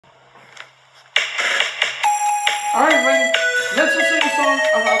Alright, friend, let's just sing a song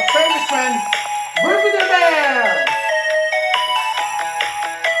of our famous friend, Rupert the Bear.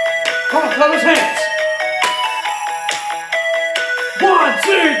 Come on, clap his hands. 1,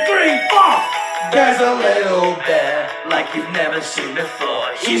 2, 3, 4. There's a little bear like you've never seen before.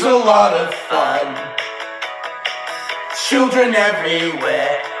 He's a lot of fun. Children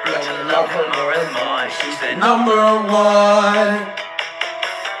everywhere learn to love her more and more. She's the #1.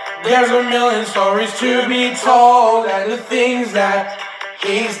 There's a million stories to be told and the things that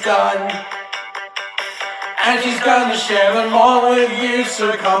he's done. And she's gonna share them all with you,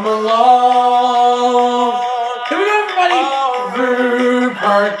 so come along. Here we go,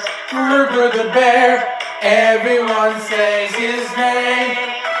 everybody! Rupert the bear, everyone says his name.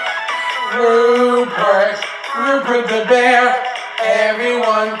 Rupert the bear,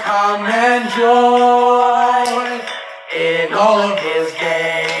 everyone come and join in all of his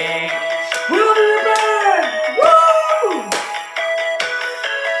games. Rupert the Bear! Woo!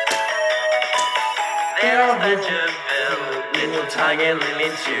 They're Ventureville, Little Tongue and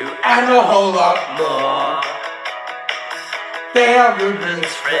Lily too, and a whole lot more. They are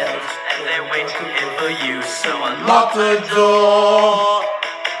Rupert's friends, and they're waiting here for you, so unlock the door.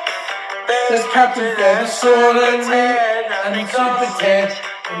 There's Captain Bear, Sword and Red, and Super Ted,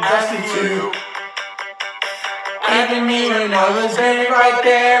 and Dusty too. Even me and others ain't right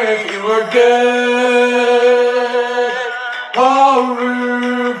there if you were good. Oh,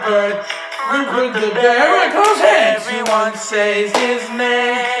 Rupert the Bear, close hands. Everyone says his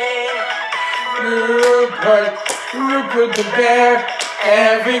name. Rupert the Bear,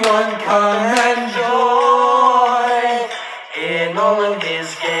 everyone come and join in all of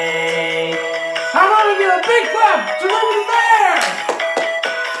his games. How about we give a big clap to Rupert the Bear?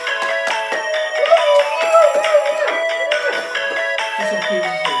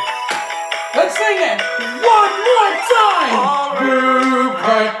 Let's sing it one more time.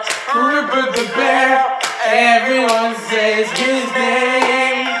 Rupert the Bear, everyone says his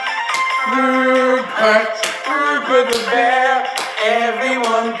name. Rupert the Bear,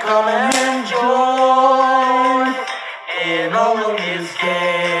 everyone come and join in all of his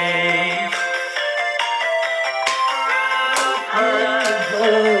games.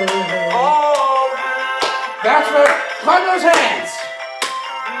 That's right. Clap those hands.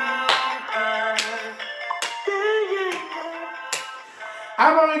 How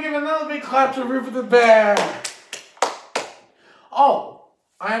about we give another big clap to Rupert the Bear? Oh,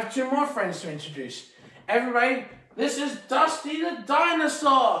 I have 2 more friends to introduce. Everybody, this is Dusty the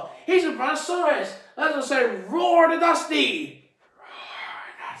Dinosaur. He's a brontosaurus. Let's all say, roar to Dusty.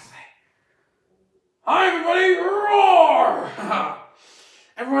 Roar, Dusty. Hi, everybody, roar.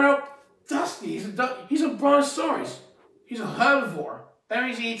 Everyone else, Dusty, he's a brontosaurus. He's a herbivore. That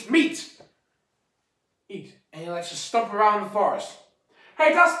means he eats meat. And he likes to stomp around the forest.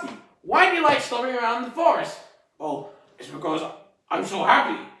 Hey, Dusty, why do you like stomping around the forest? Well, it's because I'm so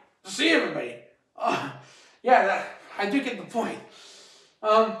happy to see everybody. Yeah, I do get the point.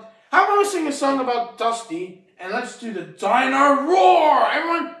 How about we sing a song about Dusty, and let's do the Dino Roar.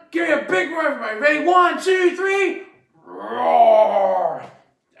 Everyone, give me a big roar, everybody. Ready? 1, 2, 3, roar.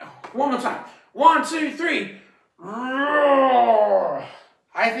 One more time. 1, 2, 3, roar.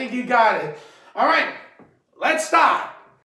 I think you got it. All right, let's start.